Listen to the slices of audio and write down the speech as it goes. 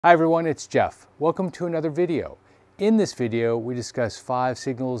Hi everyone, it's Jeff. Welcome to another video. In this video, we discuss 5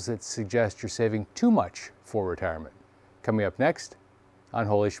 signals that suggest you're saving too much for retirement. Coming up next on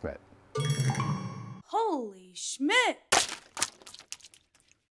Holy Schmidt. Holy Schmidt!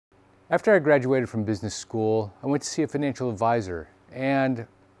 After I graduated from business school, I went to see a financial advisor, and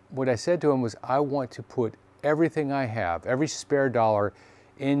what I said to him was, I want to put everything I have, every spare dollar,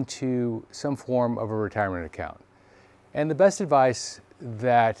 into some form of a retirement account. And the best advice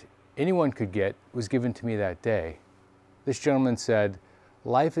that anyone could get was given to me that day. This gentleman said,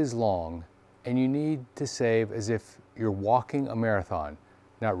 life is long and you need to save as if you're walking a marathon,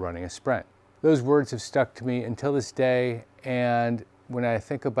 not running a sprint. Those words have stuck to me until this day, and when I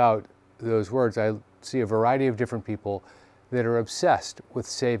think about those words, I see a variety of different people that are obsessed with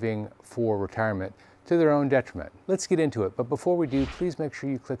saving for retirement to their own detriment. Let's get into it, but before we do, please make sure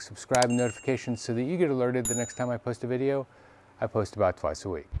you click subscribe and notifications so that you get alerted the next time I post a video. I post about twice a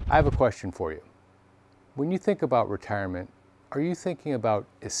week. I have a question for you. When you think about retirement, are you thinking about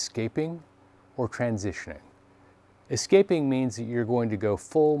escaping or transitioning? Escaping means that you're going to go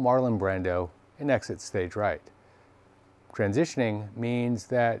full Marlon Brando and exit stage right. Transitioning means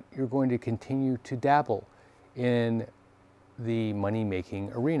that you're going to continue to dabble in the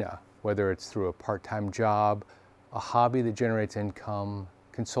money-making arena, whether it's through a part-time job, a hobby that generates income,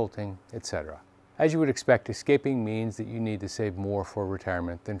 consulting, etc. As you would expect, escaping means that you need to save more for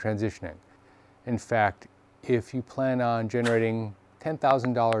retirement than transitioning. In fact, if you plan on generating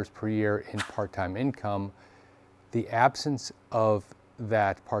 $10,000 per year in part-time income, the absence of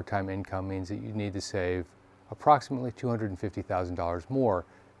that part-time income means that you need to save approximately $250,000 more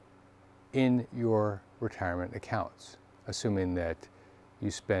in your retirement accounts, assuming that you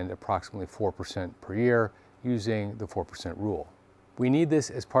spend approximately 4% per year using the 4% rule. We need this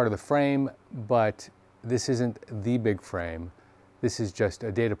as part of the frame, but this isn't the big frame. This is just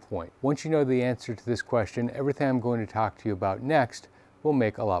a data point. Once you know the answer to this question, everything I'm going to talk to you about next will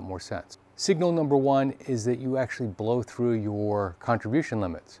make a lot more sense. Signal number 1 is that you actually blow through your contribution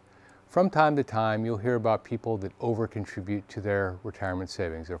limits. From time to time, you'll hear about people that over-contribute to their retirement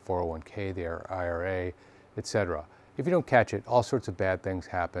savings, their 401k, their IRA, etc. If you don't catch it, all sorts of bad things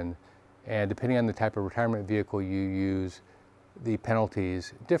happen, and depending on the type of retirement vehicle you use, the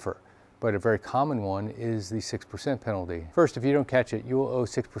penalties differ, but a very common one is the 6% penalty. First, if you don't catch it, you will owe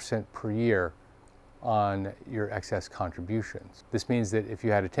 6% per year on your excess contributions. This means that if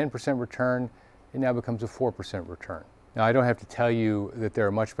you had a 10% return, it now becomes a 4% return. Now, I don't have to tell you that there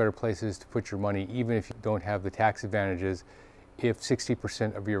are much better places to put your money, even if you don't have the tax advantages, if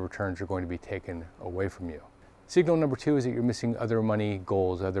 60% of your returns are going to be taken away from you. Signal number 2 is that you're missing other money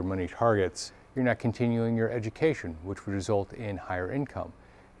goals, other money targets. You're not continuing your education, which would result in higher income.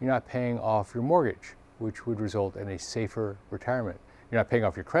 You're not paying off your mortgage, which would result in a safer retirement. You're not paying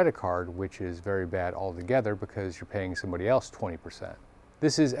off your credit card, which is very bad altogether because you're paying somebody else 20%.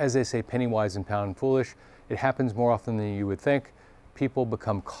 This is, as they say, penny wise and pound foolish. It happens more often than you would think. People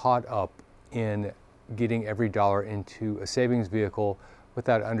become caught up in getting every dollar into a savings vehicle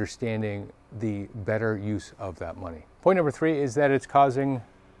without understanding the better use of that money. Point number 3 is that it's causing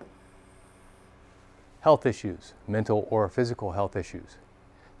health issues, mental or physical health issues.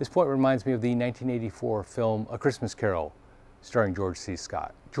 This point reminds me of the 1984 film A Christmas Carol, starring George C.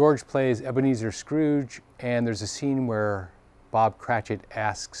 Scott. George plays Ebenezer Scrooge, and there's a scene where Bob Cratchit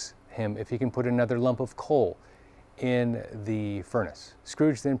asks him if he can put another lump of coal in the furnace.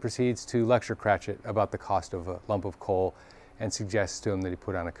 Scrooge then proceeds to lecture Cratchit about the cost of a lump of coal and suggests to him that he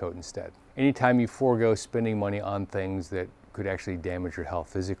put on a coat instead. Anytime you forego spending money on things that could actually damage your health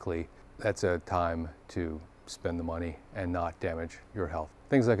physically, that's a time to spend the money and not damage your health.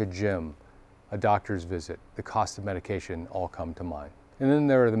 Things like a gym, a doctor's visit, the cost of medication all come to mind. And then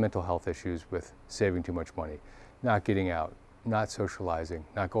there are the mental health issues with saving too much money, not getting out, not socializing,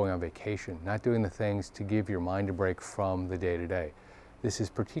 not going on vacation, not doing the things to give your mind a break from the day-to-day. This is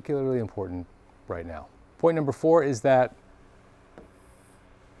particularly important right now. Point number 4 is that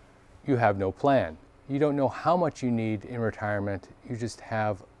you have no plan. You don't know how much you need in retirement. You just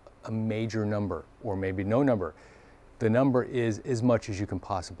have a major number, or maybe no number. The number is as much as you can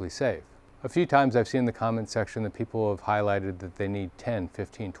possibly save. A few times I've seen in the comment section that people have highlighted that they need 10,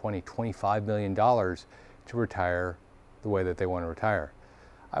 15, 20, $25 million to retire the way that they want to retire.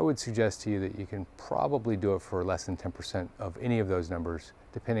 I would suggest to you that you can probably do it for less than 10% of any of those numbers,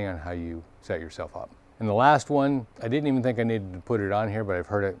 depending on how you set yourself up. And the last one, I didn't even think I needed to put it on here, but I've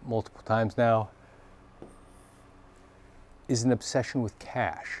heard it multiple times now, is an obsession with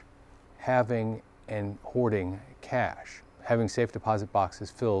cash. Having and hoarding cash, having safe deposit boxes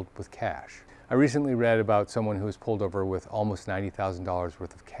filled with cash. I recently read about someone who was pulled over with almost $90,000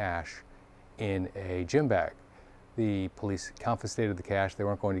 worth of cash in a gym bag. The police confiscated the cash. They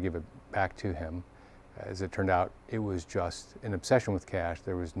weren't going to give it back to him. As it turned out, it was just an obsession with cash.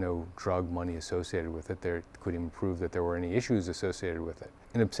 There was no drug money associated with it. They couldn't even prove that there were any issues associated with it.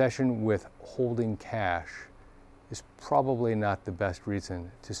 An obsession with holding cash is probably not the best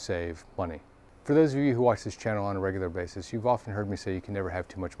reason to save money. For those of you who watch this channel on a regular basis, you've often heard me say you can never have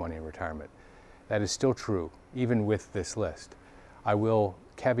too much money in retirement. That is still true, even with this list. I will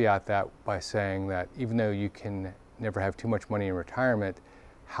caveat that by saying that even though you can never have too much money in retirement,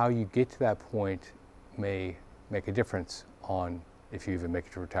 how you get to that point may make a difference on if you even make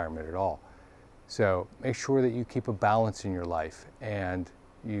it to retirement at all. So make sure that you keep a balance in your life and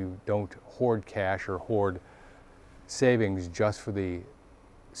you don't hoard cash or hoard savings just for the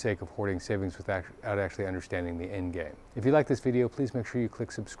sake of hoarding savings without actually understanding the end game. If you like this video, please make sure you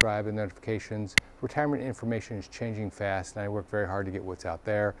click subscribe and notifications. Retirement information is changing fast, and I work very hard to get what's out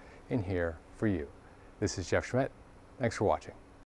there and here for you. This is Jeff Schmidt. Thanks for watching.